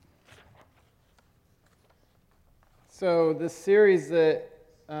So this series that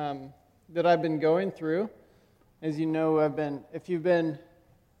I've been going through, as you know, if you've been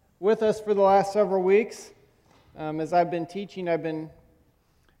with us for the last several weeks, as I've been teaching, I've been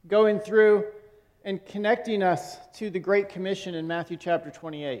going through and connecting us to the Great Commission in Matthew chapter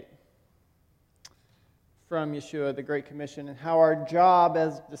 28 from Yeshua, the Great Commission, and how our job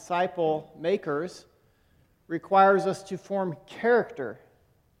as disciple makers requires us to form character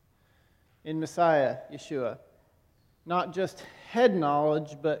in Messiah, Yeshua. Not just head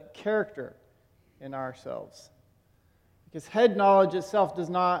knowledge, but character in ourselves. Because head knowledge itself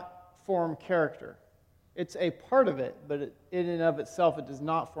does not form character. It's a part of it, but in and of itself, it does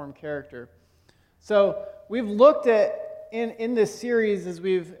not form character. So we've looked at, in this series, as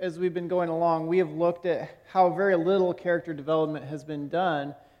we've been going along, we have looked at how very little character development has been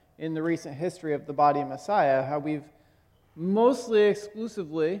done in the recent history of the body of Messiah, how we've mostly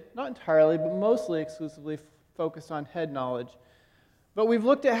exclusively, not entirely, but mostly exclusively focused on head knowledge. But we've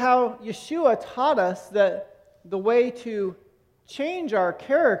looked at how Yeshua taught us that the way to change our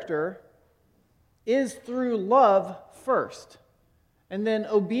character is through love first. And then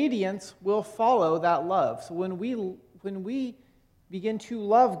obedience will follow that love. So when we begin to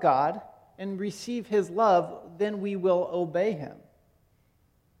love God and receive His love, then we will obey Him.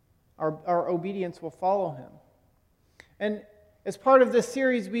 Our obedience will follow Him. And as part of this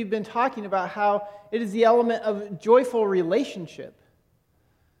series, we've been talking about how it is the element of joyful relationship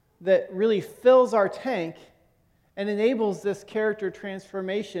that really fills our tank and enables this character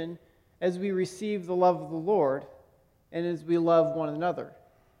transformation as we receive the love of the Lord and as we love one another.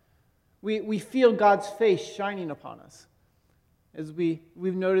 We feel God's face shining upon us, as we've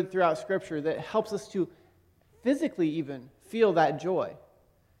noted throughout Scripture, that helps us to physically even feel that joy.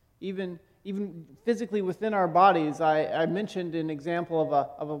 Even physically within our bodies. I mentioned an example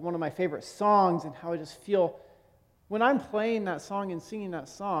of one of my favorite songs and how I just feel, when I'm playing that song and singing that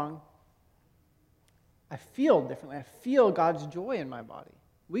song, I feel differently. I feel God's joy in my body.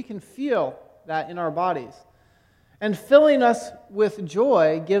 We can feel that in our bodies. And filling us with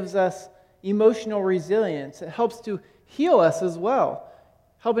joy gives us emotional resilience. It helps to heal us as well,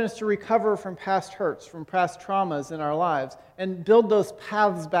 helping us to recover from past hurts, from past traumas in our lives, and build those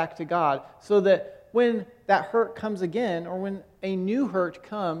paths back to God so that when that hurt comes again, or when a new hurt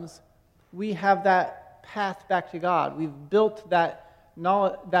comes, we have that path back to God. We've built that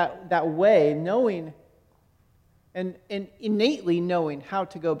way, knowing and innately knowing how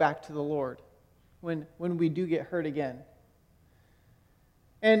to go back to the Lord when we do get hurt again.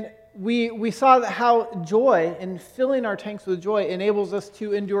 And we saw that how joy and filling our tanks with joy enables us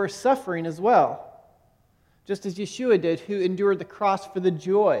to endure suffering as well. Just as Yeshua did, who endured the cross for the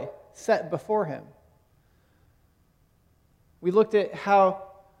joy set before Him. We looked at how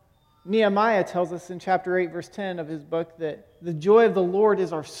Nehemiah tells us in chapter 8, verse 10 of his book, that the joy of the Lord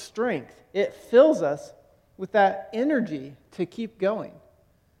is our strength. It fills us with that energy to keep going.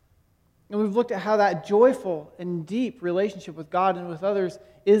 And we've looked at how that joyful and deep relationship with God and with others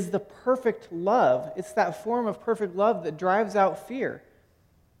is the perfect love. It's that form of perfect love that drives out fear.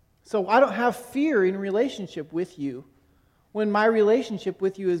 So I don't have fear in relationship with you when my relationship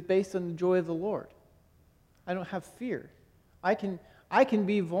with you is based on the joy of the Lord. I don't have fear. I can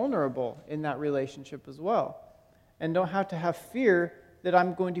be vulnerable in that relationship as well, and don't have to have fear that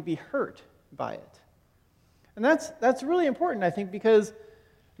I'm going to be hurt by it. And that's really important, I think, because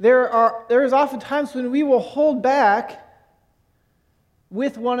there is often times when we will hold back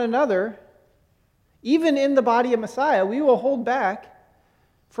with one another, even in the body of Messiah, we will hold back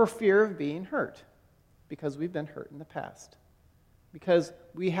for fear of being hurt, because we've been hurt in the past, because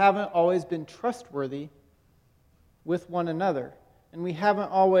we haven't always been trustworthy with one another, and we haven't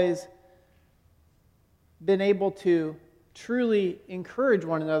always been able to truly encourage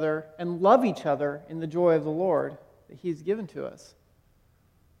one another and love each other in the joy of the Lord that He's given to us.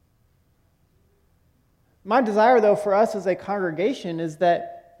 My desire, though, for us as a congregation is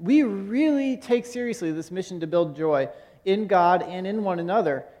that we really take seriously this mission to build joy in God and in one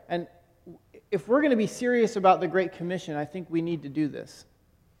another. And if we're going to be serious about the Great Commission, I think we need to do this.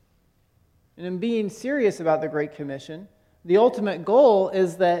 And in being serious about the Great Commission, the ultimate goal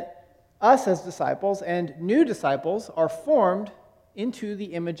is that us as disciples and new disciples are formed into the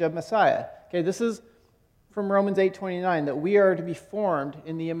image of Messiah. Okay, this is from Romans 8:29, that we are to be formed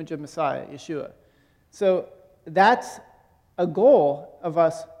in the image of Messiah, Yeshua. So that's a goal of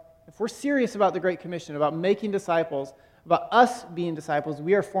us. If we're serious about the Great Commission, about making disciples, about us being disciples,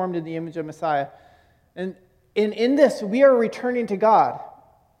 we are formed in the image of Messiah. And in this, we are returning to God.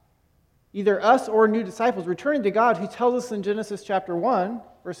 Either us or new disciples, returning to God, who tells us in Genesis chapter 1,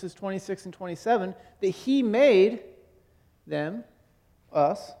 verses 26 and 27, that He made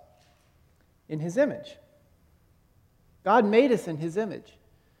us, in His image. God made us in His image.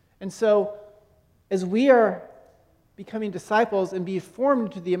 And so, as we are becoming disciples and be formed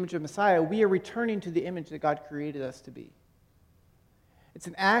into the image of Messiah, we are returning to the image that God created us to be. It's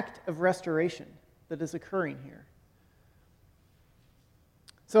an act of restoration that is occurring here.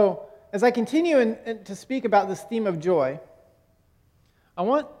 So, as I continue to speak about this theme of joy, I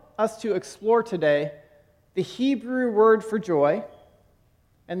want us to explore today the Hebrew word for joy,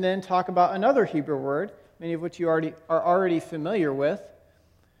 and then talk about another Hebrew word, many of which you are already familiar with.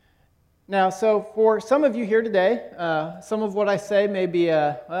 Now, so for some of you here today, some of what I say may be,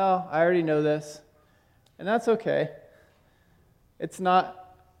 well, I already know this, and that's okay. It's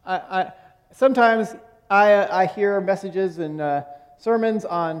not, sometimes I hear messages and sermons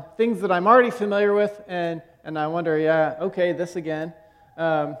on things that I'm already familiar with, and I wonder, yeah, okay, this again.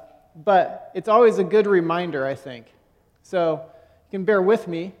 But it's always a good reminder, I think. So you can bear with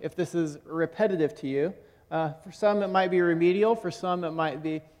me if this is repetitive to you. For some, it might be remedial. For some, it might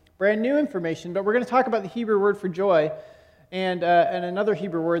be brand new information. But we're going to talk about the Hebrew word for joy and another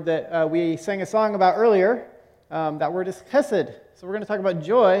Hebrew word that we sang a song about earlier. That word is chesed. So we're going to talk about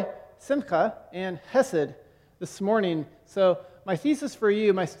joy, simcha, and chesed this morning. So my thesis for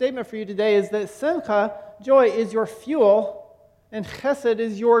you, my statement for you today is that simcha, joy, is your fuel, and chesed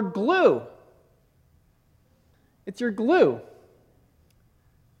is your glue. It's your glue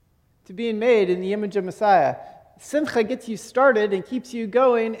to being made in the image of Messiah. Simcha gets you started and keeps you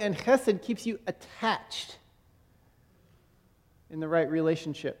going, and chesed keeps you attached in the right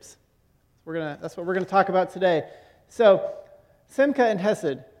relationships. That's what we're going to talk about today. So, simcha and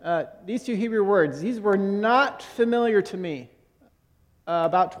chesed, these two Hebrew words, these were not familiar to me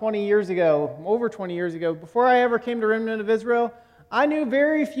about 20 years ago, over 20 years ago. Before I ever came to Remnant of Israel, I knew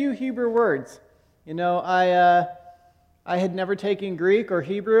very few Hebrew words. You know, I had never taken Greek or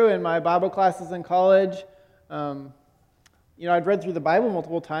Hebrew in my Bible classes in college. You know, I'd read through the Bible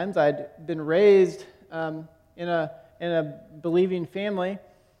multiple times. I'd been raised in a believing family,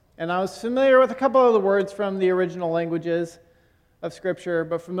 and I was familiar with a couple of the words from the original languages of Scripture,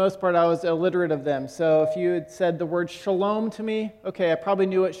 but for the most part, I was illiterate of them. So if you had said the word shalom to me, okay, I probably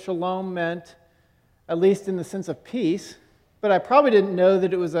knew what shalom meant, at least in the sense of peace, but I probably didn't know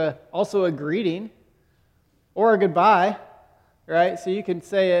that it was also a greeting or a goodbye, right? So you can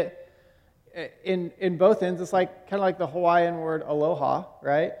say it in both ends. It's like kind of like the Hawaiian word aloha,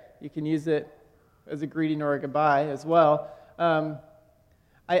 right? You can use it as a greeting or a goodbye as well.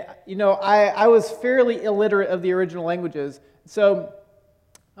 I was fairly illiterate of the original languages. So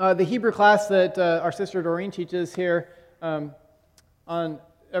the Hebrew class that our sister Doreen teaches here on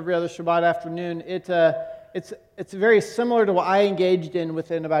every other Shabbat afternoon, it's very similar to what I engaged in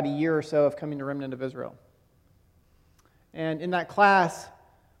within about a year or so of coming to Remnant of Israel. And in that class,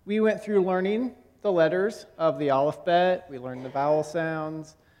 we went through learning the letters of the alphabet. We learned the vowel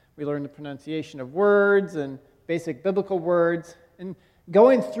sounds. We learned the pronunciation of words and basic biblical words. And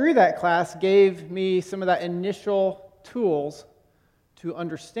going through that class gave me some of that initial tools to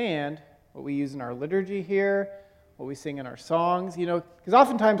understand what we use in our liturgy here, what we sing in our songs, you know, because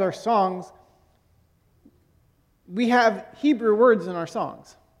oftentimes our songs, we have Hebrew words in our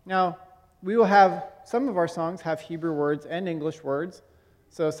songs. Now, we will have, some of our songs have Hebrew words and English words,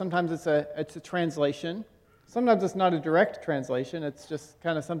 so sometimes it's a translation. Sometimes it's not a direct translation, it's just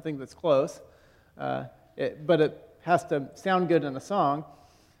kind of something that's close, but it has to sound good in a song.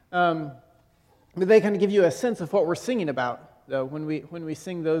 But they kind of give you a sense of what we're singing about, though, when we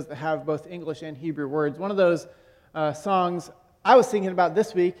sing those that have both English and Hebrew words. One of those songs I was thinking about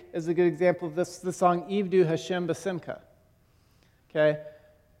this week is a good example of this, the song Ivdu Hashem B'Simcha. Okay?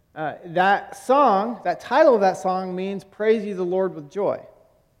 That song, that title of that song means praise ye the Lord with joy.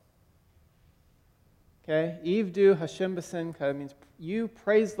 Okay? Ivdu Hashem B'Simcha means you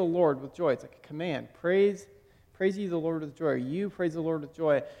praise the Lord with joy. It's like a command. Praise ye the Lord with joy. You praise the Lord with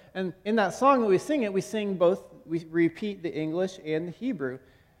joy. And in that song that we sing both, we repeat the English and the Hebrew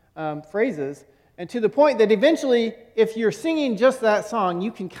phrases. And to the point that eventually, if you're singing just that song,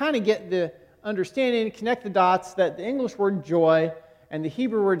 you can kind of get the understanding, connect the dots that the English word joy and the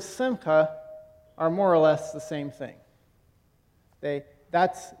Hebrew word simcha are more or less the same thing.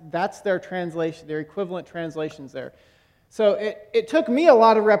 That's their translation, their equivalent translations there. So it took me a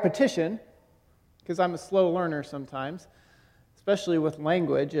lot of repetition, because I'm a slow learner sometimes, especially with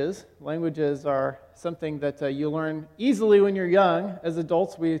languages. Languages are something that you learn easily when you're young. As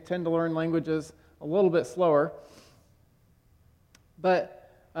adults, we tend to learn languages a little bit slower. But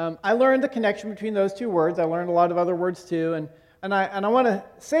I learned the connection between those two words. I learned a lot of other words too, and I want to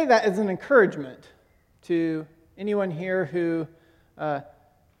say that as an encouragement to anyone here who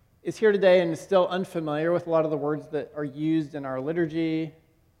is here today and is still unfamiliar with a lot of the words that are used in our liturgy,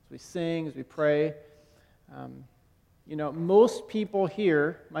 as we sing, as we pray? Most people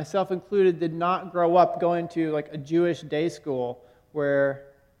here, myself included, did not grow up going to like a Jewish day school where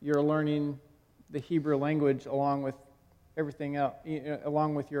you're learning the Hebrew language along with everything else,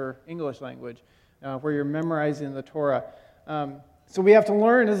 along with your English language, where you're memorizing the Torah. So we have to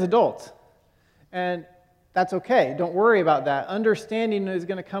learn as adults. And that's okay. Don't worry about that. Understanding is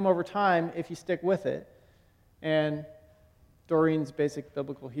going to come over time if you stick with it. And Doreen's basic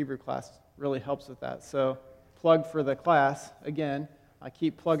biblical Hebrew class really helps with that. So plug for the class. Again, I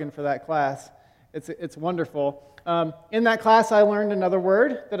keep plugging for that class. It's wonderful. In that class, I learned another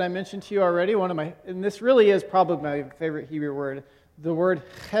word that I mentioned to you already. And this really is probably my favorite Hebrew word, the word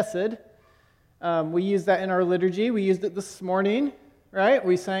chesed. We use that in our liturgy. We used it this morning, right?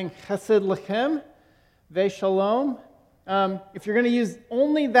 We sang Chesed Lechem, Ve Shalom. If you're going to use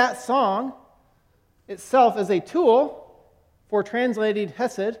only that song itself as a tool for translating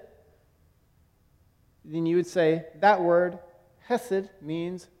Hesed, then you would say that word, Hesed,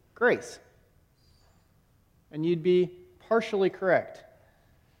 means grace. And you'd be partially correct,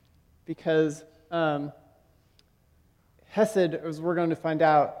 because Hesed, as we're going to find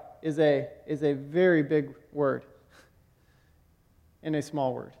out, is a very big word and a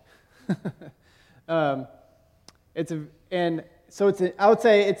small word. I would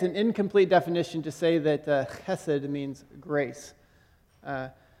say it's an incomplete definition to say that chesed means grace.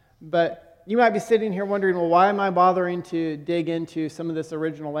 But you might be sitting here wondering, well, why am I bothering to dig into some of this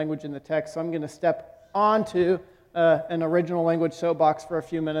original language in the text? So I'm going to step onto an original language soapbox for a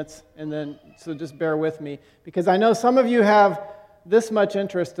few minutes, so just bear with me, because I know some of you have this much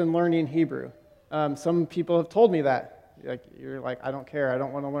interest in learning Hebrew. Some people have told me that. You're like, I don't care, I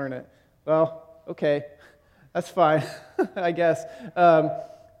don't want to learn it. Well, okay, that's fine, I guess.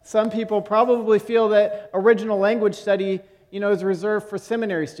 Some people probably feel that original language study, is reserved for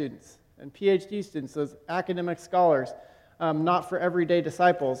seminary students and PhD students, those academic scholars, not for everyday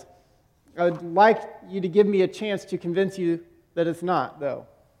disciples. I would like you to give me a chance to convince you that it's not, though.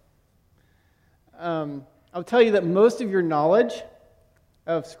 I'll tell you that most of your knowledge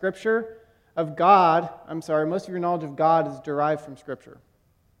of Scripture, most of your knowledge of God is derived from Scripture,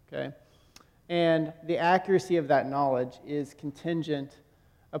 okay? And the accuracy of that knowledge is contingent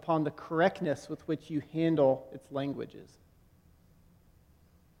upon the correctness with which you handle its languages.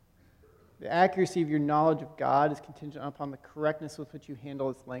 The accuracy of your knowledge of God is contingent upon the correctness with which you handle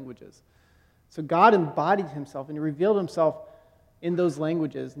its languages. So God embodied himself and he revealed himself in those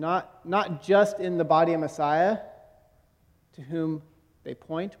languages, not just in the body of Messiah, to whom they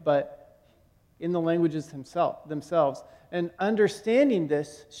point, but in the languages themselves. And understanding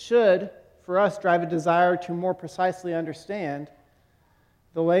this should, for us, drive a desire to more precisely understand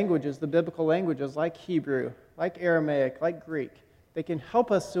the languages, the biblical languages like Hebrew, like Aramaic, like Greek. They can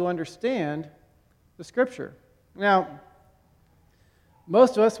help us to understand the Scripture. Now,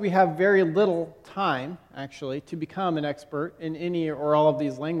 most of us, we have very little time, actually, to become an expert in any or all of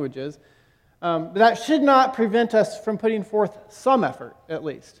these languages. But that should not prevent us from putting forth some effort, at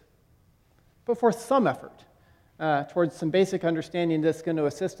least. Put forth some effort towards some basic understanding that's going to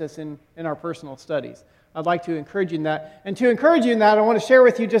assist us in our personal studies. I'd like to encourage you in that. And to encourage you in that, I want to share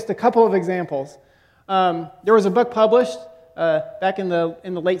with you just a couple of examples. There was a book published back in the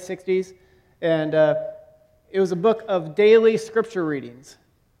late 60s, and it was a book of daily scripture readings.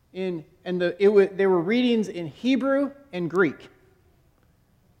 They were readings in Hebrew and Greek.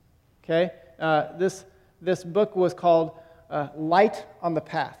 Okay? This book was called Light on the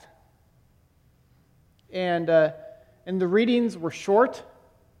Path. And the readings were short,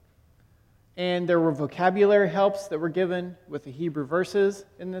 and there were vocabulary helps that were given with the Hebrew verses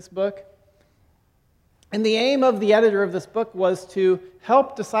in this book. And the aim of the editor of this book was to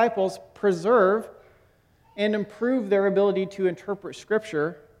help disciples preserve and improve their ability to interpret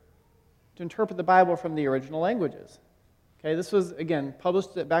Scripture, to interpret the Bible from the original languages. Okay, this was, again,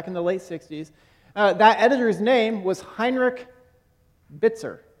 published back in the late 60s. That editor's name was Heinrich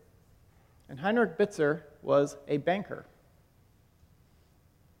Bitzer. And Heinrich Bitzer was a banker.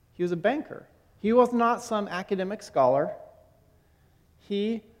 He was a banker. He was not some academic scholar.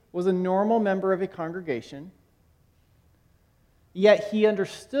 He was a normal member of a congregation, yet he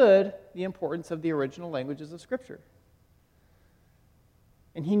understood the importance of the original languages of Scripture.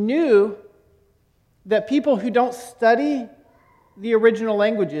 And he knew that people who don't study the original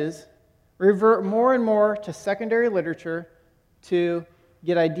languages revert more and more to secondary literature to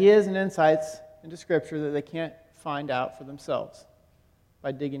get ideas and insights into Scripture that they can't find out for themselves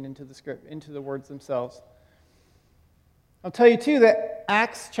by digging into the words themselves. I'll tell you too that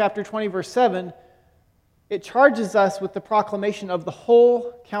Acts chapter 20, verse 7, it charges us with the proclamation of the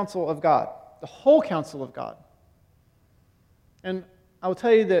whole counsel of God. The whole counsel of God. And I will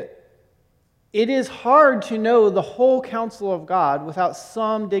tell you that it is hard to know the whole counsel of God without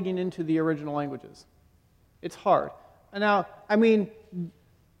some digging into the original languages. It's hard. And now, I mean,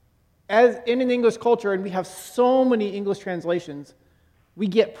 as in an English culture, and we have so many English translations, we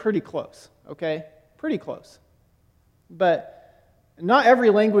get pretty close, okay? Pretty close. But not every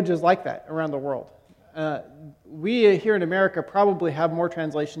language is like that around the world. We here in America probably have more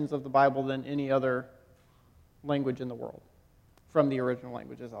translations of the Bible than any other language in the world, from the original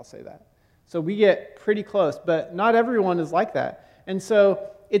languages, I'll say that. So we get pretty close, but not everyone is like that. And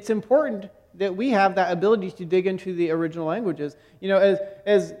so it's important that we have that ability to dig into the original languages. You know,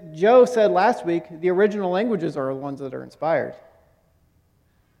 as Joe said last week, the original languages are the ones that are inspired.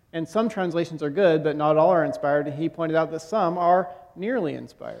 And some translations are good, but not all are inspired. And he pointed out that some are nearly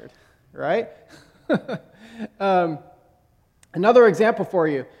inspired, right? Another example for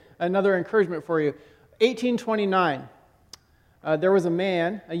you, another encouragement for you. 1829, there was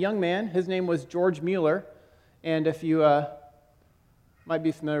a young man, his name was George Mueller. And if you might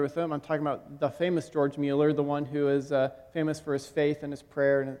be familiar with him, I'm talking about the famous George Mueller, the one who is famous for his faith and his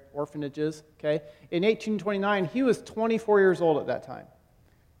prayer and orphanages. Okay? In 1829, he was 24 years old at that time.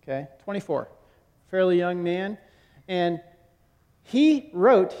 Okay, 24, fairly young man. And he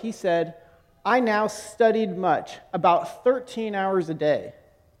said, I now studied much, about 13 hours a day,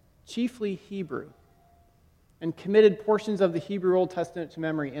 chiefly Hebrew, and committed portions of the Hebrew Old Testament to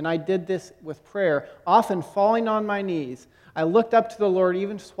memory. And I did this with prayer, often falling on my knees. I looked up to the Lord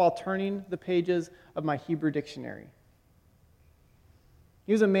even while turning the pages of my Hebrew dictionary.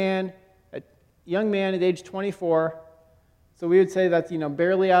 He was a young man at age 24. So we would say that's,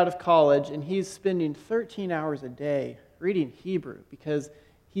 barely out of college, and he's spending 13 hours a day reading Hebrew because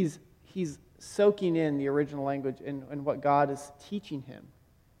he's soaking in the original language and what God is teaching him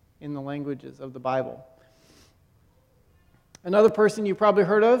in the languages of the Bible. Another person you probably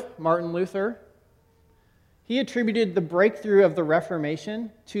heard of, Martin Luther. He attributed the breakthrough of the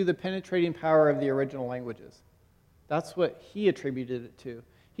Reformation to the penetrating power of the original languages. That's what he attributed it to.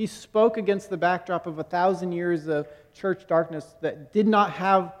 He spoke against the backdrop of 1,000 years of church darkness that did not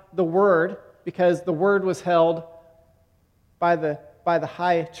have the Word, because the Word was held by the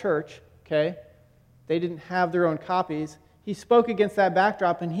high church, okay? They didn't have their own copies. He spoke against that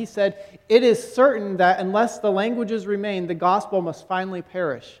backdrop, and he said, it is certain that unless the languages remain, the gospel must finally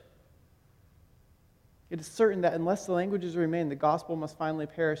perish. It is certain that unless the languages remain, the gospel must finally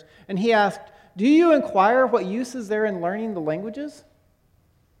perish. And he asked, do you inquire what use is there in learning the languages?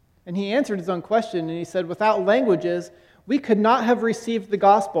 And he answered his own question, and he said, without languages, we could not have received the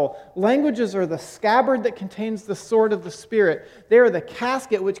gospel. Languages are the scabbard that contains the sword of the Spirit. They are the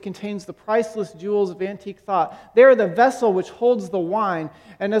casket which contains the priceless jewels of antique thought. They are the vessel which holds the wine.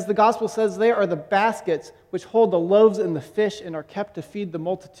 And as the gospel says, they are the baskets which hold the loaves and the fish and are kept to feed the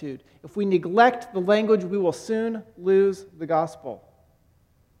multitude. If we neglect the language, we will soon lose the gospel.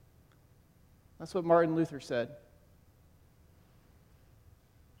 That's what Martin Luther said.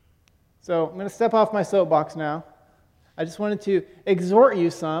 So I'm going to step off my soapbox now. I just wanted to exhort you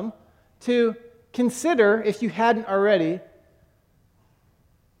some to consider, if you hadn't already,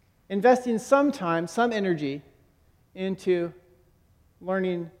 investing some time, some energy into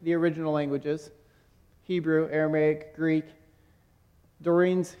learning the original languages, Hebrew, Aramaic, Greek.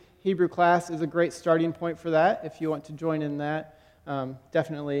 Doreen's Hebrew class is a great starting point for that. If you want to join in that,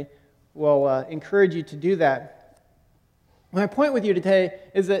 definitely will encourage you to do that. My point with you today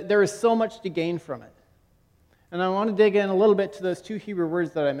is that there is so much to gain from it. And I want to dig in a little bit to those two Hebrew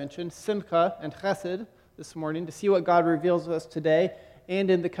words that I mentioned, simcha and chesed, this morning, to see what God reveals to us today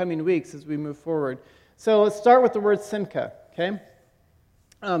and in the coming weeks as we move forward. So let's start with the word simcha, okay?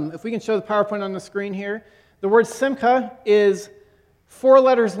 If we can show the PowerPoint on the screen here. The word simcha is 4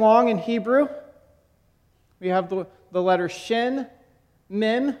 letters long in Hebrew. We have the letter shin,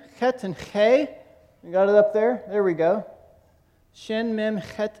 mem, chet, and he. You got it up there? There we go. Shin, mem,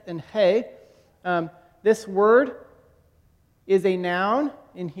 chet, and he. This word is a noun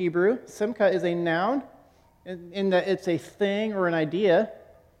in Hebrew. Simcha is a noun in that it's a thing or an idea.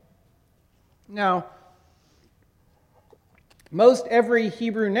 Now, most every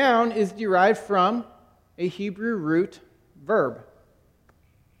Hebrew noun is derived from a Hebrew root verb.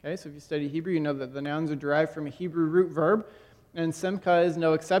 Okay, so if you study Hebrew, you know that the nouns are derived from a Hebrew root verb, and simcha is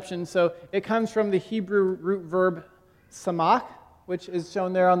no exception. So it comes from the Hebrew root verb samach, which is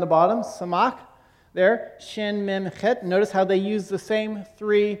shown there on the bottom, samach, there, shin, mem, chet. Notice how they use the same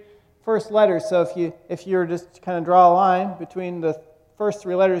 3 first letters. So if you were just to kind of draw a line between the first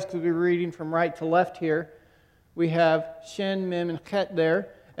three letters, because we're reading from right to left here, we have Shin, Mem, and Chet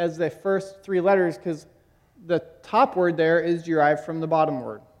there as the first three letters, because the top word there is derived from the bottom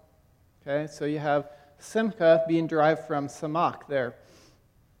word. Okay, so you have Simcha being derived from Samach there.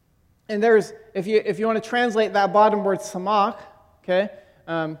 And there's, if you want to translate that bottom word Samach, okay,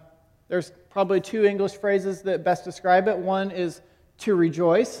 there's probably two English phrases that best describe it. One is to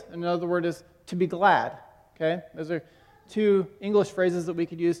rejoice, and another word is to be glad. Okay, those are two English phrases that we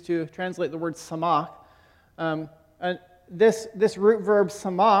could use to translate the word Samach. And this root verb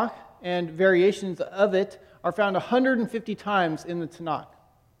Samach and variations of it are found 150 times in the Tanakh.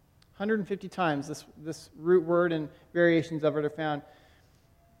 150 times this root word and variations of it are found.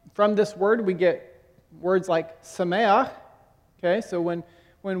 From this word, we get words like Sameach. Okay, so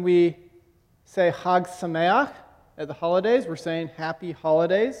when we say Hag Sameach at the holidays, we're saying happy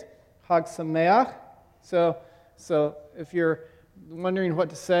holidays. Hag Sameach. So if you're wondering what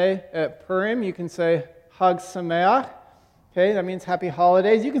to say at Purim, you can say Hag Sameach. Okay, that means happy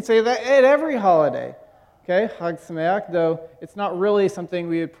holidays. You can say that at every holiday. Okay, Hag Sameach, though it's not really something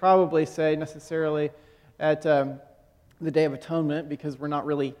we would probably say necessarily at the Day of Atonement, because we're not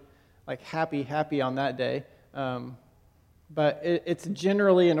really like happy on that day. But it's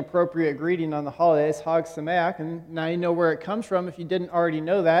generally an appropriate greeting on the holidays, Hag Sameach, and now you know where it comes from. If you didn't already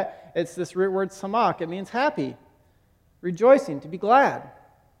know that, it's this root word Samach. It means happy, rejoicing, to be glad.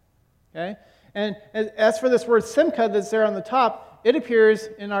 Okay, and as for this word Simcha that's there on the top, it appears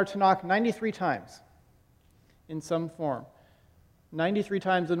in our Tanakh 93 times in some form. 93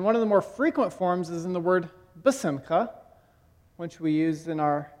 times, and one of the more frequent forms is in the word Basimcha, which we use in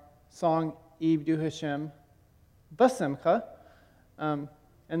our song Ivdu Hashem Basimcha,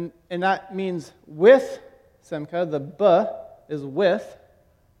 and that means with Simcha. The ba is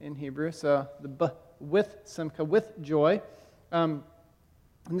in Hebrew, so the ba with Simcha, with joy.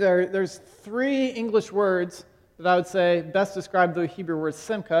 There's three English words that I would say best describe the Hebrew word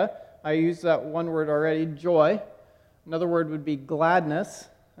Simcha. I used that one word already, joy. Another word would be gladness.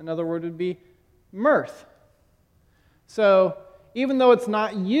 Another word would be mirth. So even though it's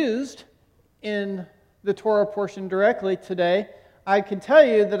not used in the Torah portion directly today, I can tell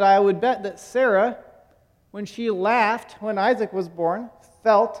you that I would bet that Sarah, when she laughed when Isaac was born,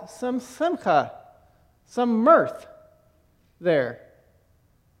 felt some simcha, some mirth there.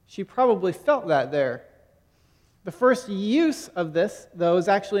 She probably felt that there. The first use of this, though, is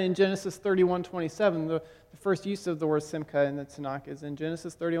actually in Genesis 31:27. The first use of the word simcha in the Tanakh is in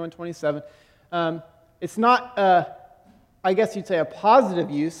Genesis 31:27. It's not, I guess you'd say, a positive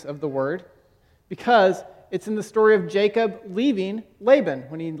use of the word, because it's in the story of Jacob leaving Laban,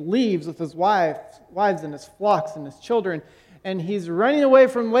 when he leaves with his wives and his flocks and his children, and he's running away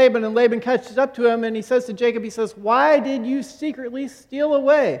from Laban, and Laban catches up to him, and he says to Jacob, he says, "Why did you secretly steal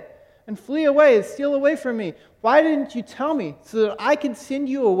away and flee away and steal away from me? Why didn't you tell me so that I could send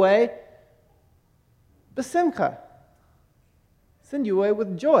you away b'simcha, send you away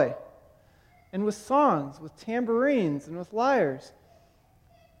with joy and with songs, with tambourines and with lyres?"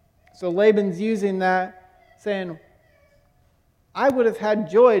 So Laban's using that, saying, I would have had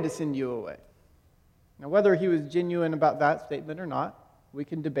joy to send you away. Now, whether he was genuine about that statement or not, we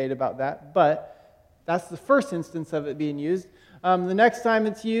can debate about that, but that's the first instance of it being used. The next time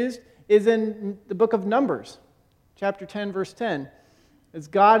it's used is in the book of Numbers, chapter 10, verse 10, as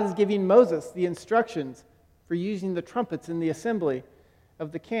God is giving Moses the instructions for using the trumpets in the assembly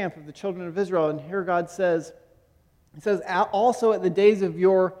of the camp of the children of Israel. And here God says, it says, also at the days of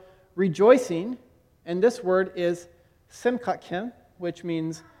your rejoicing, and this word is simchat kim, which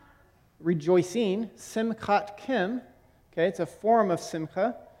means rejoicing, simchat kim. Okay, it's a form of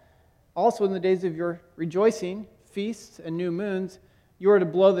simcha. Also in the days of your rejoicing, feasts and new moons, you are to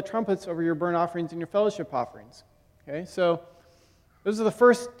blow the trumpets over your burnt offerings and your fellowship offerings. Okay, so those are the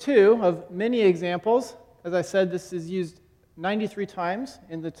first two of many examples. As I said, this is used 93 times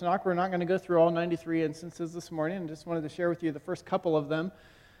in the Tanakh. We're not going to go through all 93 instances this morning. I just wanted to share with you the first couple of them.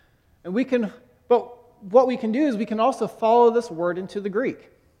 And but what we can do is we can also follow this word into the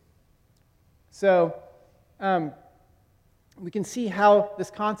Greek. So we can see how this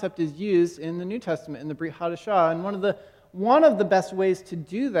concept is used in the New Testament, in the Brit Hadashah. And one of the best ways to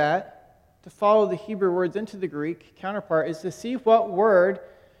do that, to follow the Hebrew words into the Greek counterpart, is to see what word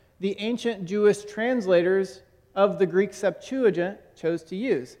the ancient Jewish translators of the Greek Septuagint chose to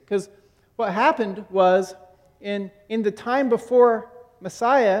use. Because what happened was, in the time before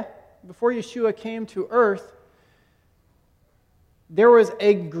Messiah, before Yeshua came to earth, there was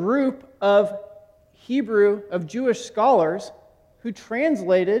a group of Jewish scholars who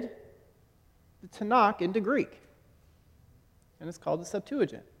translated Tanakh into Greek. And it's called the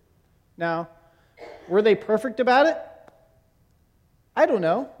Septuagint. Now, were they perfect about it? I don't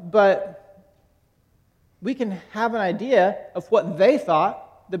know, but we can have an idea of what they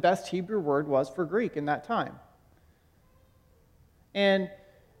thought the best Hebrew word was for Greek in that time. And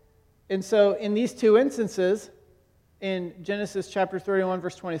so in these two instances, in Genesis chapter 31,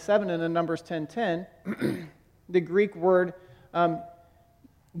 verse 27, and in Numbers 10:10, the Greek word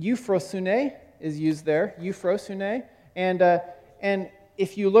euphrosune is used there, euphrosune, and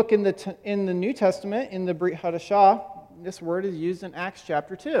if you look in the New Testament, in the Brit Hadashah, this word is used in Acts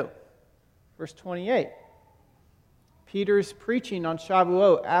chapter 2, verse 28. Peter's preaching on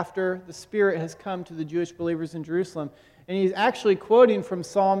Shavuot after the Spirit has come to the Jewish believers in Jerusalem. And he's actually quoting from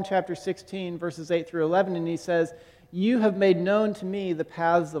Psalm chapter 16, verses 8 through 11, and he says, "You have made known to me the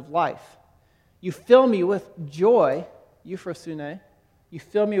paths of life. You fill me with joy," euphrosune, "you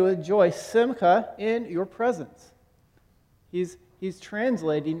fill me with joy, simcha, in your presence." He's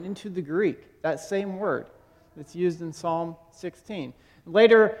translating into the Greek that same word that's used in Psalm 16.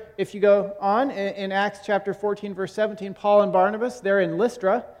 Later, if you go on, in Acts chapter 14, verse 17, Paul and Barnabas, they're in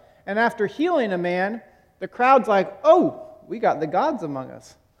Lystra, and after healing a man, the crowd's like, "Oh, we got the gods among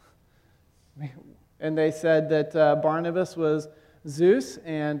us." And they said that Barnabas was Zeus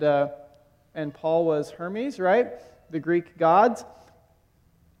and Paul was Hermes, right? The Greek gods.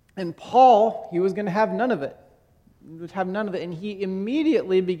 And Paul, he was going to have none of it. He would have none of it. And he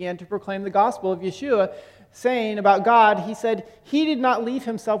immediately began to proclaim the gospel of Yeshua, saying about God, he said, "He did not leave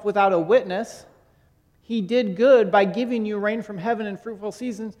himself without a witness. He did good by giving you rain from heaven and fruitful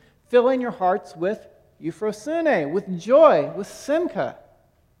seasons, filling your hearts with euphrosune, with joy, with simcha,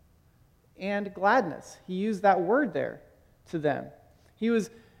 and gladness." He used that word there to them.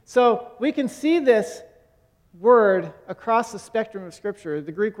 So we can see this word across the spectrum of Scripture,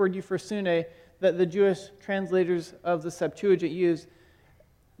 the Greek word euphrosune that the Jewish translators of the Septuagint used.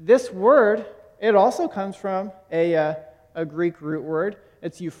 This word, it also comes from a Greek root word.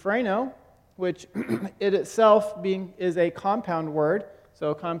 It's euphreno, which it itself is a compound word.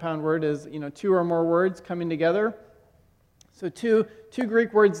 So a compound word is, two or more words coming together. So two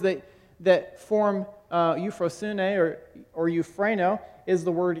Greek words that form euphrosune or euphreno is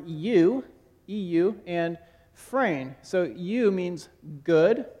the word eu, and phrein. So eu means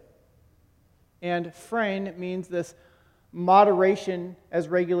good, and phrein means this moderation as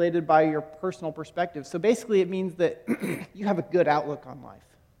regulated by your personal perspective. So basically it means that you have a good outlook on life,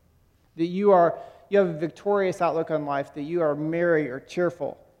 that you have a victorious outlook on life, that you are merry or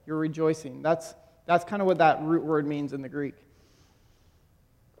cheerful, you're rejoicing. That's kind of what that root word means in the Greek.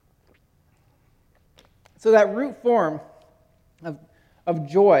 So that root form of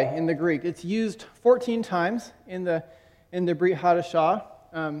joy in the Greek, it's used 14 times in the Brit Hadashah.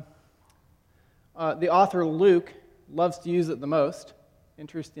 The author Luke loves to use it the most,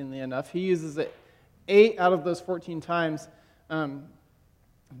 interestingly enough. He uses it 8 out of those 14 times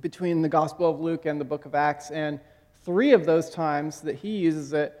between the Gospel of Luke and the book of Acts, and 3 of those times that he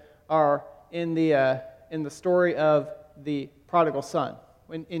uses it are in the story of the prodigal son.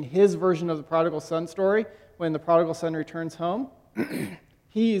 In his version of the prodigal son story, when the prodigal son returns home,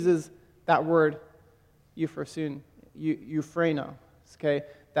 he uses that word euphrosune, euphreno, okay,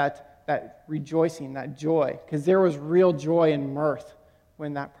 that rejoicing, that joy, because there was real joy and mirth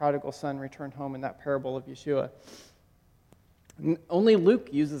when that prodigal son returned home in that parable of Yeshua. Only Luke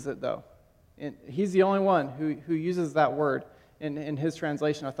uses it, though. And he's the only one who uses that word in his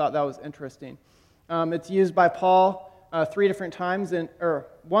translation. I thought that was interesting. It's used by Paul 3 different times, or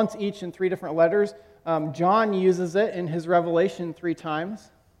once each in 3 different letters. John uses it in his Revelation 3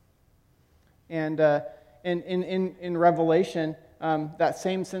 times. And in Revelation, that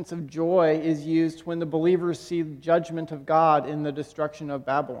same sense of joy is used when the believers see the judgment of God in the destruction of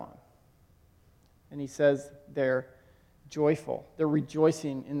Babylon. And he says they're joyful. They're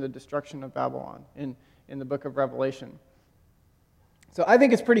rejoicing in the destruction of Babylon in the book of Revelation. So I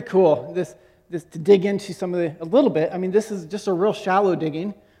think it's pretty cool this to dig into a little bit. I mean, this is just a real shallow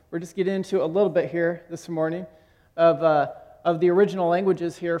digging. We're just getting into a little bit here this morning of the original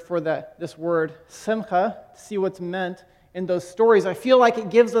languages here for this word simcha, to see what's meant in those stories. I feel like it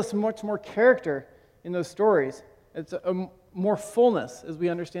gives us much more character in those stories. It's a more fullness as we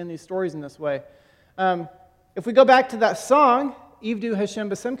understand these stories in this way. If we go back to that song, Ivdu Hashem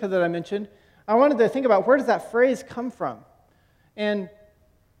B'Simcha, that I mentioned, I wanted to think about where does that phrase come from? And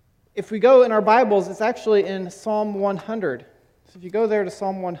if we go in our Bibles, it's actually in Psalm 100. So if you go there to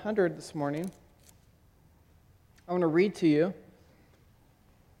Psalm 100 this morning, I want to read to you. I'm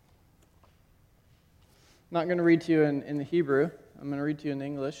not going to read to you in the Hebrew. I'm going to read to you in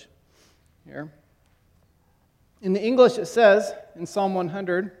English here. In the English, it says, in Psalm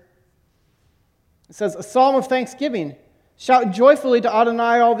 100, it says, a psalm of thanksgiving. Shout joyfully to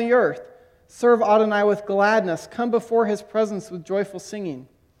Adonai, all the earth. Serve Adonai with gladness. Come before his presence with joyful singing.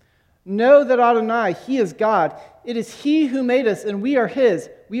 Know that Adonai, he is God. It is he who made us, and we are his.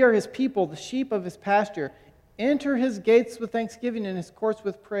 We are his people, the sheep of his pasture. Enter his gates with thanksgiving and his courts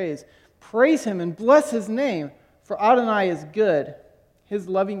with praise. Praise him and bless his name, for Adonai is good. His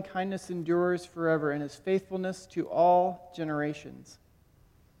loving kindness endures forever, and his faithfulness to all generations.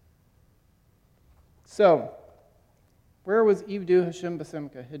 So, where was Ivdu Hashem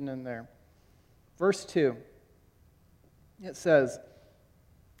Basimcha hidden in there? Verse 2. It says,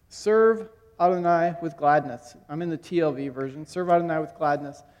 serve Adonai with gladness. I'm in the TLV version. Serve Adonai with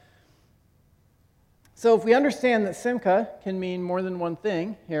gladness. So if we understand that Simcha can mean more than one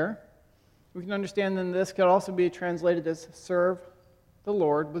thing here, we can understand then this could also be translated as serve the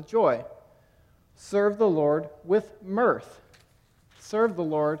Lord with joy. Serve the Lord with mirth. Serve the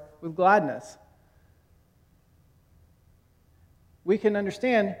Lord with gladness. We can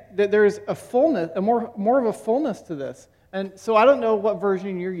understand that there's a fullness, more of a fullness to this. And so I don't know what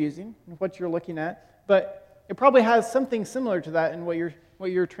version you're using, what you're looking at, but it probably has something similar to that in what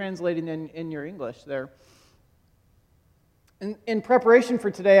you're translating in your English there. In preparation for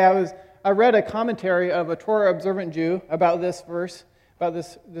today, I read a commentary of a Torah observant Jew about this verse, about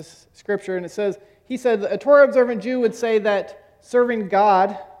this scripture, and he said that a Torah observant Jew would say that serving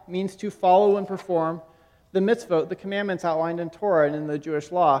God means to follow and perform the mitzvot, the commandments outlined in Torah and in the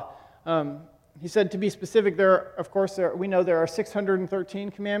Jewish law. He said, to be specific, we know there are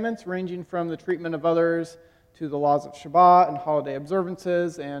 613 commandments, ranging from the treatment of others to the laws of Shabbat and holiday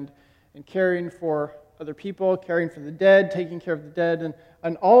observances and caring for other people, caring for the dead, taking care of the dead,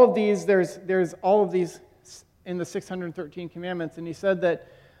 and all of these, there's all of these in the 613 commandments. And he said that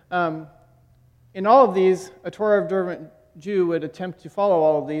in all of these, a Torah observant Jew would attempt to follow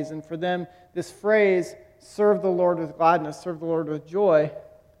all of these, and for them, this phrase, serve the Lord with gladness, serve the Lord with joy,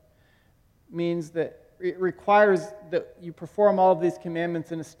 means that it requires that you perform all of these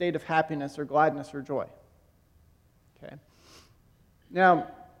commandments in a state of happiness or gladness or joy. Okay.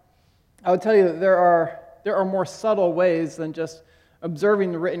 Now, I would tell you that there are more subtle ways than just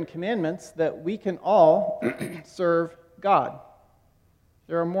observing the written commandments that we can all serve God.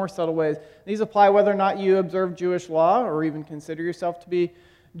 There are more subtle ways. These apply whether or not you observe Jewish law or even consider yourself to be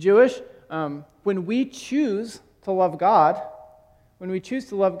Jewish. When we choose to love God,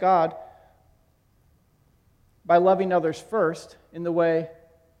 by loving others first in the way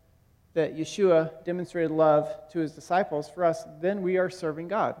that Yeshua demonstrated love to his disciples for us, then we are serving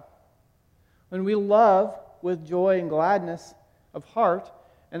God. When we love with joy and gladness of heart,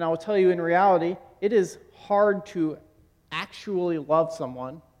 and I will tell you in reality, it is hard to actually love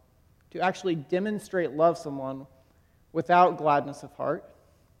someone, to actually demonstrate love to someone without gladness of heart.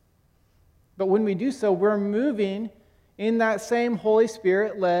 But when we do so, we're moving in that same Holy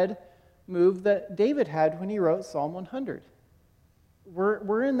Spirit-led move that David had when he wrote Psalm 100.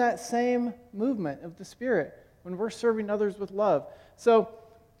 We're in that same movement of the Spirit when we're serving others with love. So,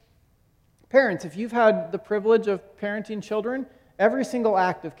 parents, if you've had the privilege of parenting children, every single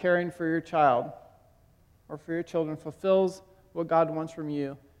act of caring for your child or for your children fulfills what God wants from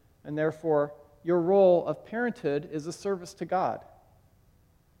you, and therefore your role of parenthood is a service to God.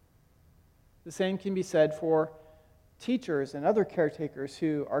 The same can be said for teachers and other caretakers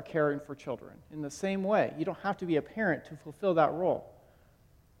who are caring for children. In the same way, you don't have to be a parent to fulfill that role.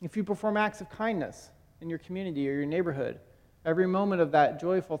 If you perform acts of kindness in your community or your neighborhood, every moment of that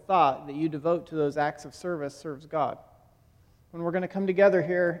joyful thought that you devote to those acts of service serves God. When we're going to come together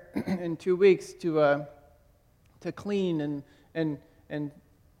here in 2 weeks to clean and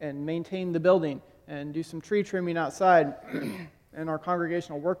maintain the building and do some tree trimming outside in our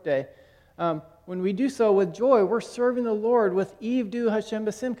congregational workday, when we do so with joy, we're serving the Lord with Ivdu Hashem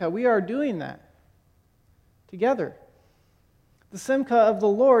B'Simcha. We are doing that together. The Simcha of the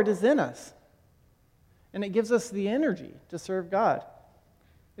Lord is in us, and it gives us the energy to serve God.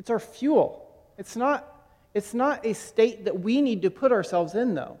 It's our fuel. It's not a state that we need to put ourselves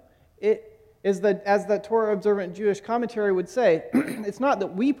in, though. It is that, as the Torah observant Jewish commentary would say, it's not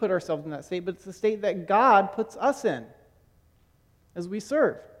that we put ourselves in that state, but it's the state that God puts us in as we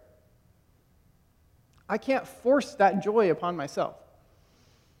serve. I can't force that joy upon myself,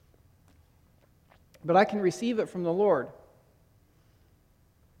 but I can receive it from the Lord.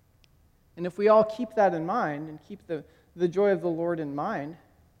 And if we all keep that in mind and keep the joy of the Lord in mind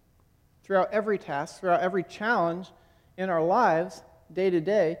throughout every task, throughout every challenge in our lives, day to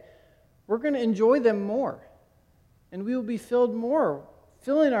day, we're going to enjoy them more. And we will be filled more,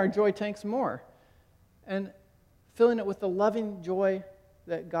 filling our joy tanks more. And filling it with the loving joy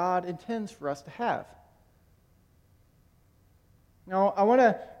that God intends for us to have. Now, I want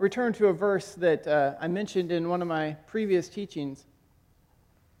to return to a verse that I mentioned in one of my previous teachings.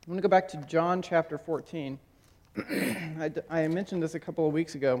 I'm going to go back to John chapter 14. I mentioned this a couple of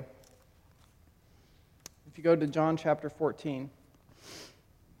weeks ago. If you go to John chapter 14,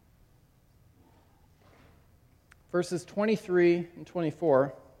 verses 23 and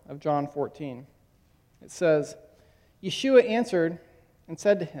 24 of John 14, it says, Yeshua answered and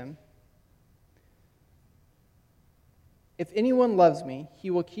said to him, "If anyone loves me,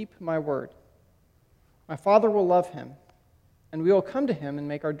 he will keep my word. My Father will love him, and we will come to him and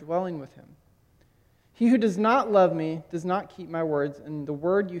make our dwelling with him. He who does not love me does not keep my words, and the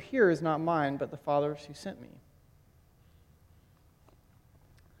word you hear is not mine, but the Father's who sent me."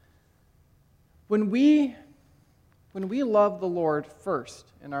 When we love the Lord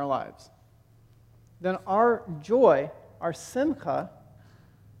first in our lives, then our joy, our simcha,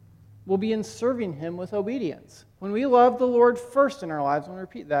 will be in serving him with obedience. When we love the Lord first in our lives, I want to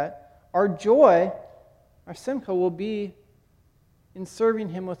repeat that, our joy, our simcha, will be in serving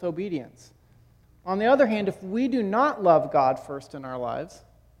him with obedience. On the other hand, if we do not love God first in our lives,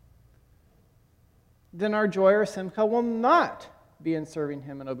 then our joy or simcha will not be in serving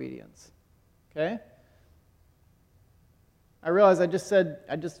him in obedience. Okay? I realize I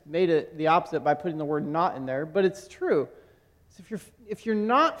just made it the opposite by putting the word "not" in there, but it's true. So if you're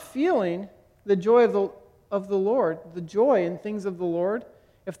not feeling the joy of the Lord, the joy in things of the Lord,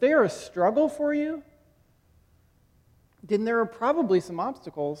 if they are a struggle for you, then there are probably some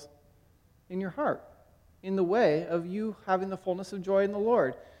obstacles in your heart in the way of you having the fullness of joy in the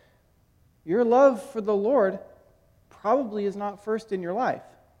Lord. Your love for the Lord probably is not first in your life.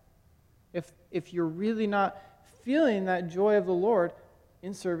 If you're really not feeling that joy of the Lord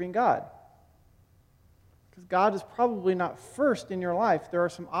in serving God. Because God is probably not first in your life. There are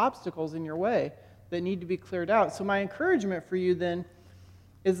some obstacles in your way that need to be cleared out. So my encouragement for you then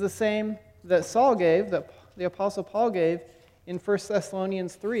is the same that Saul gave, that the Apostle Paul gave in 1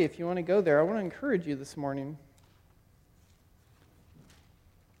 Thessalonians 3. If you want to go there, I want to encourage you this morning.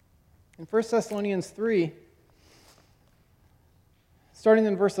 In 1 Thessalonians 3, starting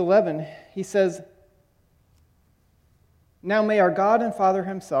in verse 11, he says, "Now may our God and Father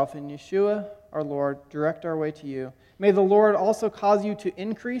himself and Yeshua, our Lord, direct our way to you. May the Lord also cause you to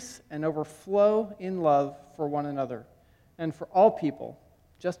increase and overflow in love for one another and for all people,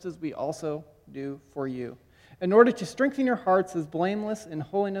 just as we also do for you, in order to strengthen your hearts as blameless in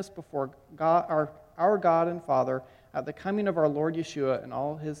holiness before God, our God and Father, at the coming of our Lord Yeshua and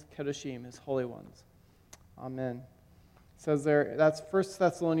all his Kedoshim, his holy ones." Amen. It says there, that's 1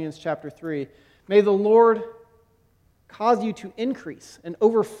 Thessalonians chapter 3. May the Lord cause you to increase and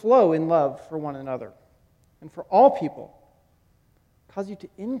overflow in love for one another and for all people. Cause you to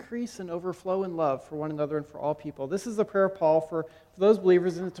increase and overflow in love for one another and for all people. This is the prayer of Paul for those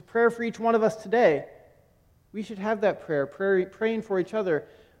believers, and it's a prayer for each one of us today. We should have that prayer, praying for each other.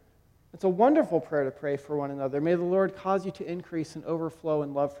 It's a wonderful prayer to pray for one another. May the Lord cause you to increase and overflow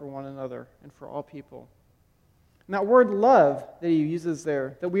in love for one another and for all people. And that word love that he uses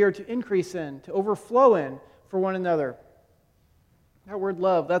there, that we are to increase in, to overflow in for one another. That word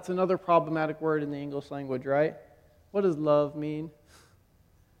love, that's another problematic word in the English language, right? What does love mean?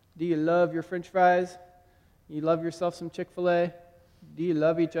 Do you love your French fries? Do you love yourself some Chick-fil-A? Do you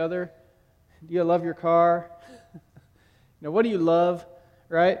love each other? Do you love your car? What do you love,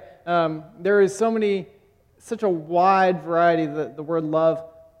 right? There is such a wide variety that the word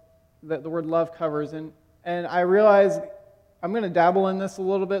love covers, and I realize I'm going to dabble in this a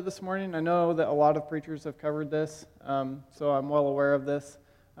little bit this morning. I know that a lot of preachers have covered this, so I'm well aware of this.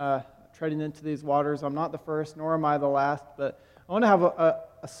 Treading into these waters, I'm not the first, nor am I the last, but I want to have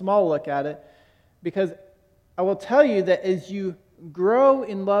a small look at it, because I will tell you that as you grow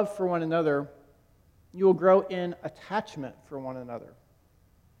in love for one another, you will grow in attachment for one another.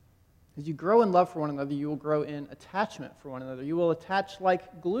 As you grow in love for one another, you will grow in attachment for one another. You will attach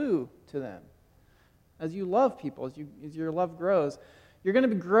like glue to them. As you love people, as your love grows, you're going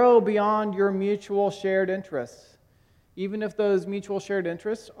to grow beyond your mutual shared interests. Even if those mutual shared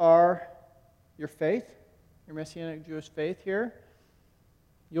interests are your faith, your Messianic Jewish faith here,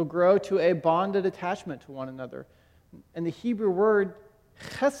 you'll grow to a bonded attachment to one another. And the Hebrew word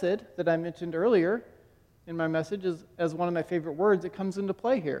chesed that I mentioned earlier in my message as one of my favorite words, it comes into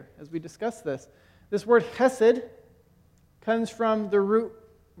play here as we discuss this. This word chesed comes from the root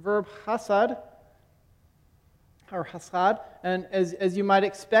verb hasad, or hasad, and as you might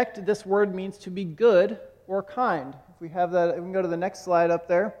expect, this word means to be good or kind. If we have that, we can go to the next slide up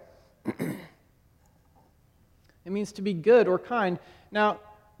there. It means to be good or kind. Now,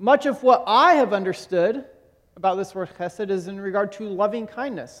 much of what I have understood about this word chesed is in regard to loving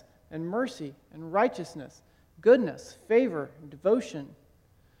kindness and mercy and righteousness, goodness, favor, and devotion.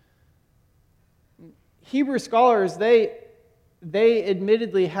 Hebrew scholars, they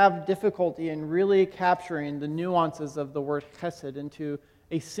admittedly have difficulty in really capturing the nuances of the word chesed into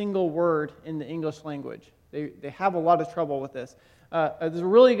a single word in the English language. They have a lot of trouble with this. There's a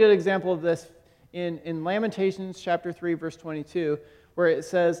really good example of this in Lamentations chapter 3, verse 22, where it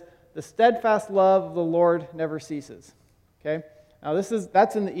says, "The steadfast love of the Lord never ceases." Okay? Now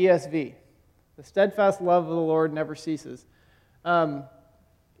that's in the ESV. The steadfast love of the Lord never ceases.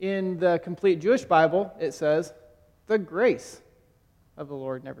 In the Complete Jewish Bible, it says, "The grace of the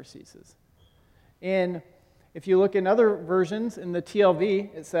Lord never ceases." And if you look in other versions, in the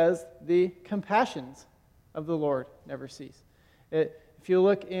TLV, it says, "The compassions of the Lord never cease." If you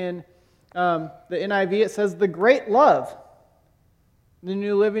look in the NIV, it says, "The great love." The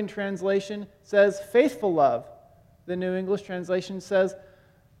New Living Translation says, "faithful love." The New English Translation says,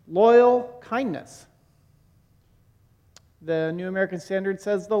 "loyal kindness." The New American Standard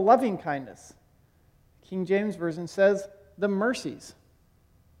says, "the loving kindness." King James Version says, "the mercies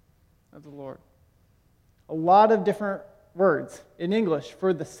of the Lord." A lot of different words in English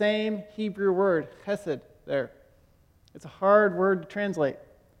for the same Hebrew word, chesed, there. It's a hard word to translate.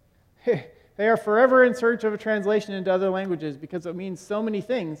 They are forever in search of a translation into other languages because it means so many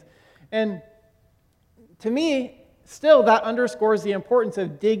things. And to me, still, that underscores the importance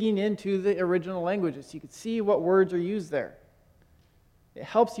of digging into the original languages so you can see what words are used there. It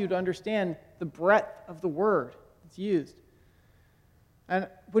helps you to understand the breadth of the word that's used. And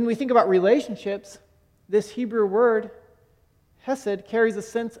when we think about relationships, this Hebrew word, hesed, carries a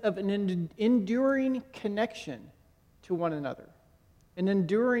sense of an enduring connection to one another. An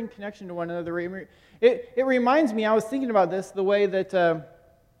enduring connection to one another. It reminds me, I was thinking about this, the way that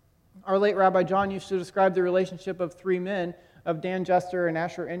our late Rabbi John used to describe the relationship of three men, of Dan Jester and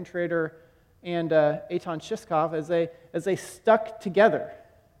Asher Entrader and Eitan Shiskov, as they stuck together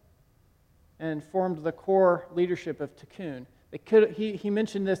and formed the core leadership of Tikkun. He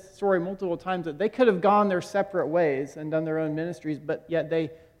mentioned this story multiple times, that they could have gone their separate ways and done their own ministries, but yet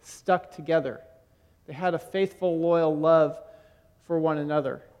they stuck together. They had a faithful, loyal love for one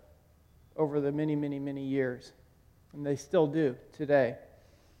another over the many, many, many years. And they still do today.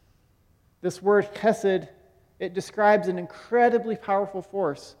 This word chesed, it describes an incredibly powerful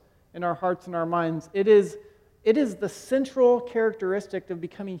force in our hearts and our minds. It is the central characteristic of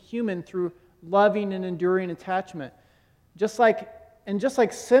becoming human through loving and enduring attachment. Just like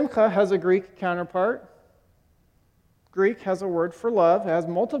simcha has a Greek counterpart, Greek has a word for love. It has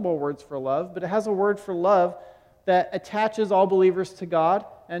multiple words for love, but it has a word for love that attaches all believers to God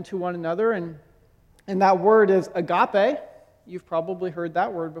and to one another. And that word is agape. You've probably heard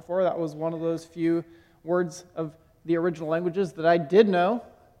that word before. That was one of those few words of the original languages that I did know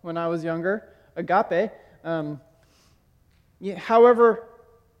when I was younger. Agape. However,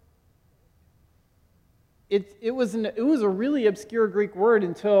 it was a really obscure Greek word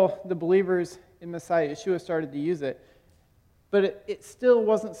until the believers in Messiah Yeshua started to use it. But it still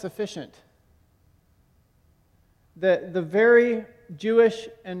wasn't sufficient. The very Jewish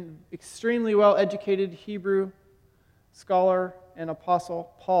and extremely well-educated Hebrew scholar and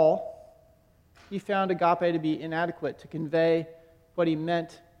apostle Paul, he found agape to be inadequate to convey what he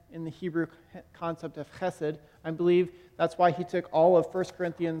meant in the Hebrew concept of chesed. I believe that's why he took all of 1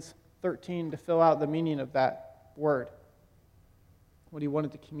 Corinthians 13 to fill out the meaning of that word, what he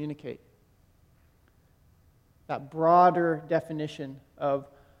wanted to communicate. That broader definition of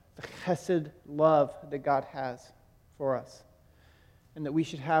the chesed love that God has for us and that we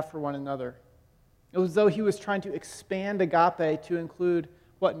should have for one another. It was as though he was trying to expand agape to include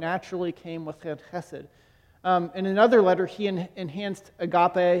what naturally came with chesed. In another letter, he enhanced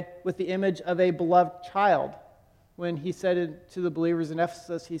agape with the image of a beloved child. When he said to the believers in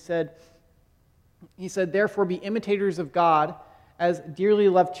Ephesus, he said, "Therefore be imitators of God as dearly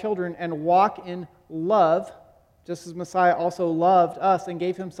loved children and walk in love, just as Messiah also loved us and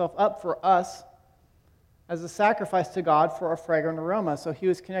gave himself up for us as a sacrifice to God for a fragrant aroma." So he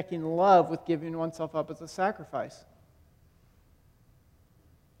was connecting love with giving oneself up as a sacrifice.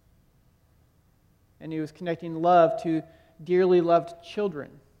 And he was connecting love to dearly loved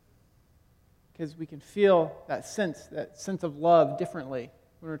children, because we can feel that sense of love differently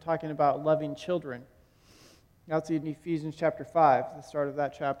when we're talking about loving children. That's in Ephesians chapter 5, the start of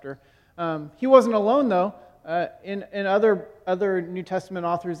that chapter. He wasn't alone, though. In other New Testament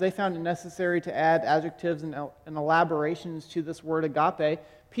authors, they found it necessary to add adjectives and elaborations to this word agape.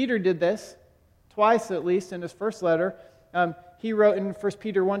 Peter did this twice at least in his first letter. He wrote in 1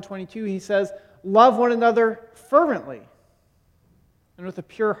 Peter 1:22, he says, love one another fervently and with a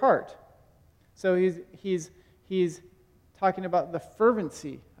pure heart. So he's talking about the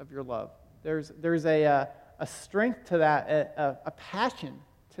fervency of your love. There's a strength to that, a passion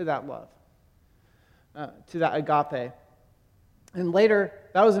to that love, to that agape. And later,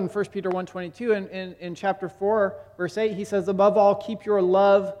 that was in 1 Peter 1:22, and in chapter 4, verse 8, he says, above all, keep your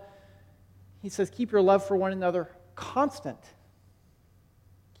love for one another constant.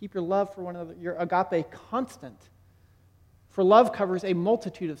 Keep your love for one another, your agape constant. For love covers a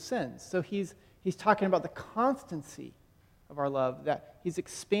multitude of sins. So he's talking about the constancy of our love, that he's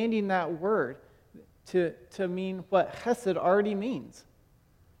expanding that word to mean what chesed already means.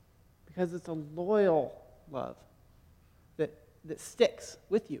 Because it's a loyal love that sticks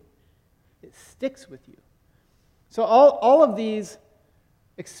with you. It sticks with you. So all of these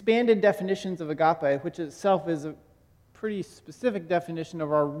expanded definitions of agape, which itself is a pretty specific definition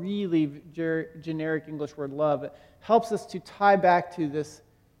of our really generic English word love, it helps us to tie back to this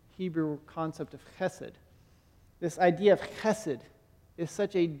Hebrew concept of chesed. This idea of chesed is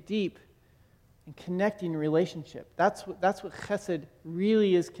such a deep and connecting relationship. That's what chesed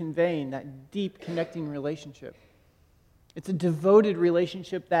really is conveying, that deep connecting relationship. It's a devoted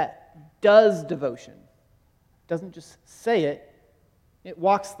relationship that does devotion. It doesn't just say it, it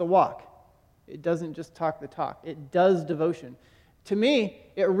walks the walk. It doesn't just talk the talk. It does devotion. To me,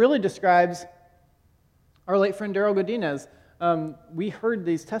 it really describes our late friend Daryl Godinez. We heard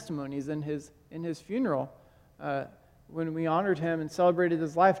these testimonies in his funeral when we honored him and celebrated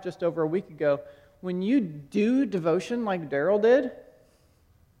his life just over a week ago. When you do devotion like Daryl did,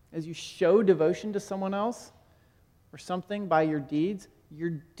 as you show devotion to someone else or something by your deeds,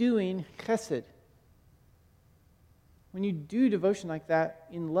 you're doing chesed. When you do devotion like that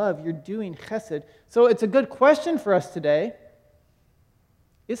in love, you're doing chesed. So it's a good question for us today.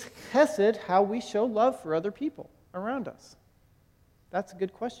 Is chesed how we show love for other people around us? That's a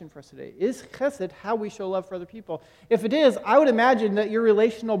good question for us today. Is chesed how we show love for other people? If it is, I would imagine that your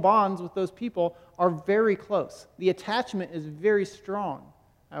relational bonds with those people are very close. The attachment is very strong,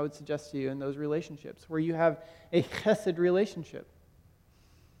 I would suggest to you, in those relationships, where you have a chesed relationship.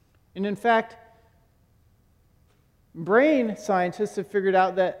 And in fact, brain scientists have figured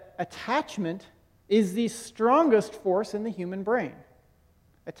out that attachment is the strongest force in the human brain.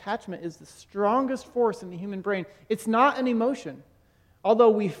 Attachment is the strongest force in the human brain. It's not an emotion.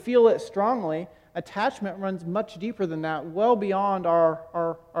 Although we feel it strongly, attachment runs much deeper than that, well beyond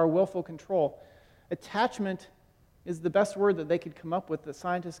our willful control. Attachment is the best word that they could come up with, that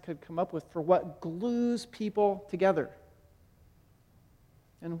scientists could come up with, for what glues people together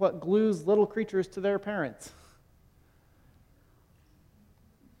and what glues little creatures to their parents.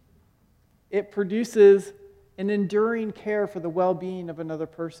 It produces an enduring care for the well-being of another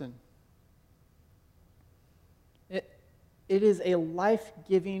person. It is a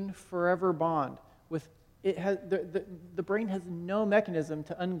life-giving, forever bond. The brain has no mechanism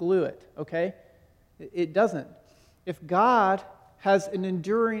to unglue it, okay? It doesn't. If God has an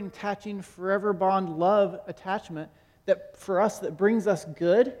enduring, attaching, forever bond love attachment that for us that brings us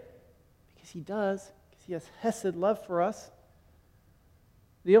good, because He does, because He has hesed love for us,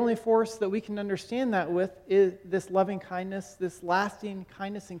 the only force that we can understand that with is this loving kindness, this lasting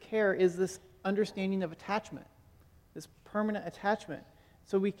kindness and care, is this understanding of attachment, this permanent attachment.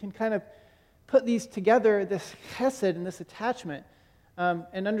 So we can kind of put these together, this chesed and this attachment,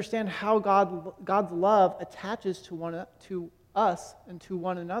 and understand how God's love attaches to us and to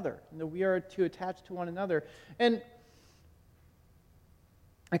one another, and that we are to attach to one another. And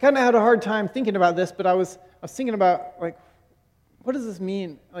I kind of had a hard time thinking about this, but I was thinking about, like, what does this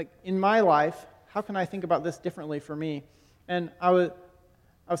mean? Like, in my life, how can I think about this differently for me? And I was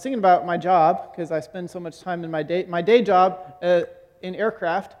thinking about my job, because I spend so much time in my day job in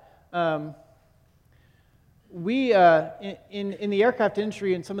aircraft. We in the aircraft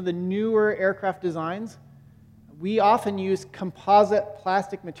industry, in some of the newer aircraft designs, we often use composite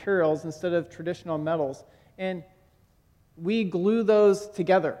plastic materials instead of traditional metals, and we glue those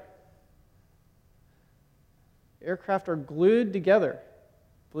together. Aircraft are glued together,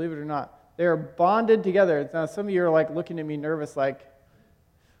 believe it or not. They are bonded together. Now, some of you are like looking at me nervous, like,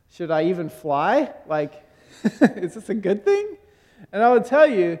 should I even fly? Like, is this a good thing? And I would tell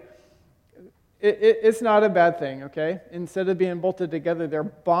you, it's not a bad thing, okay? Instead of being bolted together, they're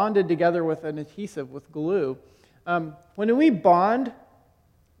bonded together with an adhesive, with glue. When we bond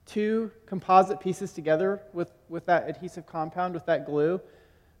two composite pieces together with that adhesive compound, with that glue,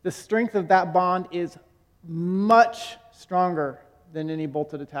 the strength of that bond is much stronger than any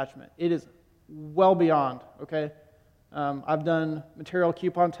bolted attachment. It is well beyond, okay? I've done material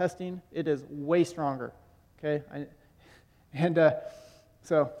coupon testing. It is way stronger, okay?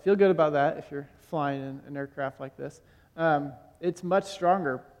 So feel good about that if you're flying in an aircraft like this. It's much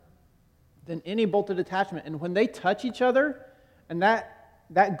stronger than any bolted attachment. And when they touch each other and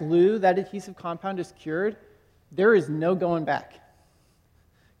that glue, that adhesive compound is cured, there is no going back.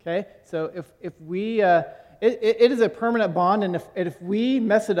 Okay? So if we, it is a permanent bond, and if we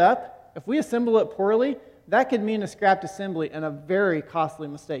mess it up, if we assemble it poorly, that could mean a scrapped assembly and a very costly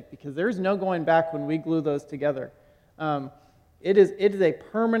mistake, because there's no going back when we glue those together. It is a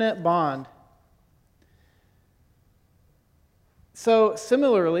permanent bond. So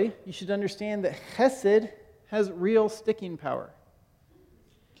similarly, you should understand that chesed has real sticking power.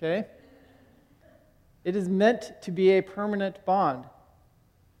 Okay? It is meant to be a permanent bond.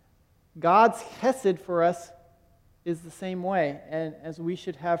 God's chesed for us is the same way, and as we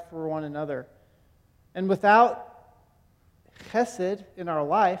should have for one another. And without chesed in our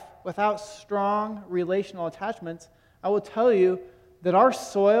life, without strong relational attachments, I will tell you that our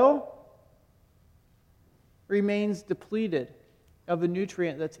soil remains depleted of the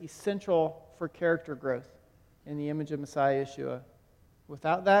nutrient that's essential for character growth in the image of Messiah Yeshua.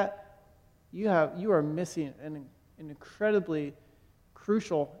 Without that, you are missing an incredibly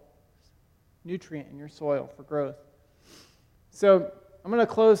crucial nutrient in your soil for growth. So I'm going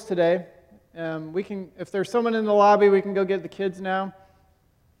to close today. We can, if there's someone in the lobby, we can go get the kids now.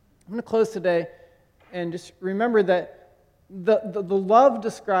 I'm going to close today, and just remember that the love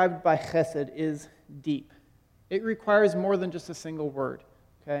described by chesed is deep. It requires more than just a single word.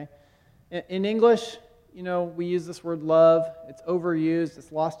 Okay, in English, we use this word love. It's overused.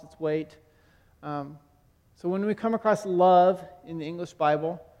 It's lost its weight. So when we come across love in the English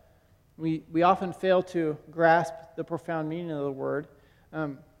Bible, we often fail to grasp the profound meaning of the word.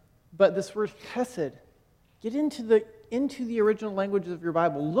 But this word chesed, get into the original languages of your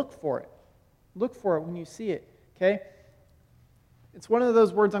Bible. Look for it. Look for it when you see it. Okay? It's one of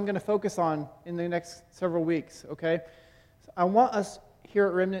those words I'm going to focus on in the next several weeks. Okay? So I want us here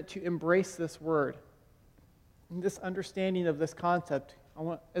at Remnant to embrace this word, and this understanding of this concept.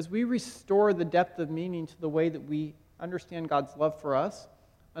 As we restore the depth of meaning to the way that we understand God's love for us,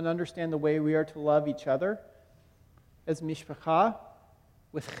 and understand the way we are to love each other as mishpacha,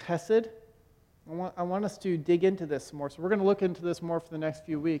 with chesed, I want us to dig into this more. So we're going to look into this more for the next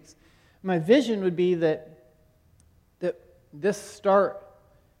few weeks. My vision would be that this start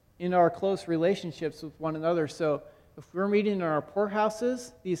in our close relationships with one another. So if we're meeting in our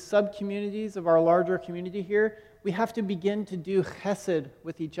poorhouses, these sub-communities of our larger community here, we have to begin to do chesed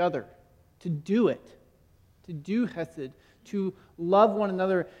with each other, to do it, to do chesed, to love one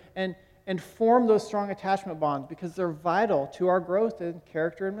another and form those strong attachment bonds, because they're vital to our growth in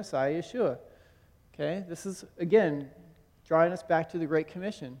character in Messiah Yeshua. Okay, this is, again, drawing us back to the Great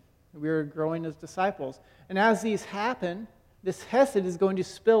Commission. We are growing as disciples. And as these happen, this chesed is going to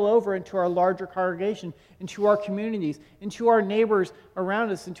spill over into our larger congregation, into our communities, into our neighbors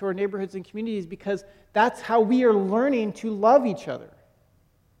around us, into our neighborhoods and communities, because that's how we are learning to love each other.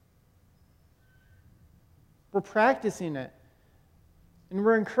 We're practicing it. And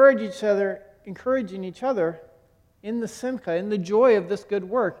we're encouraging each other in the simcha, in the joy of this good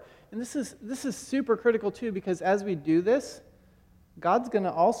work. And this is super critical too, because as we do this, God's going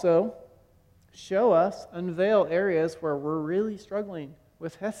to also show us, unveil areas where we're really struggling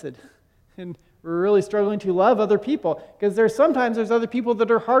with chesed. And we're really struggling to love other people, because there's other people that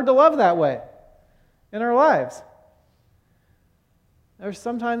are hard to love that way in our lives. There's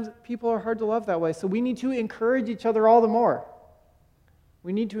sometimes people are hard to love that way. So we need to encourage each other all the more.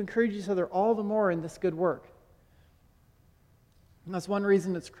 We need to encourage each other all the more in this good work. And that's one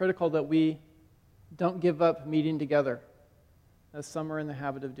reason it's critical that we don't give up meeting together, as some are in the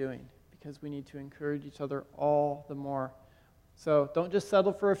habit of doing, because we need to encourage each other all the more. So don't just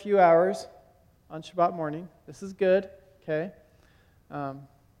settle for a few hours on Shabbat morning. This is good, okay?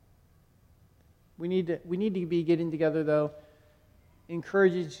 We need to be getting together, though,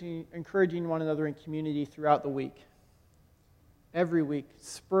 encouraging one another in community throughout the week. Every week,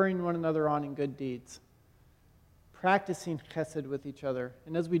 spurring one another on in good deeds, practicing chesed with each other.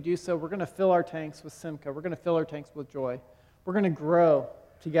 And as we do so, we're going to fill our tanks with simcha. We're going to fill our tanks with joy. We're going to grow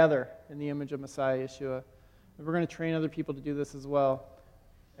together in the image of Messiah Yeshua. And we're going to train other people to do this as well.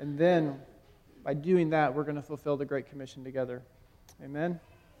 And then, by doing that, we're going to fulfill the Great Commission together. Amen?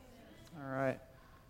 All right.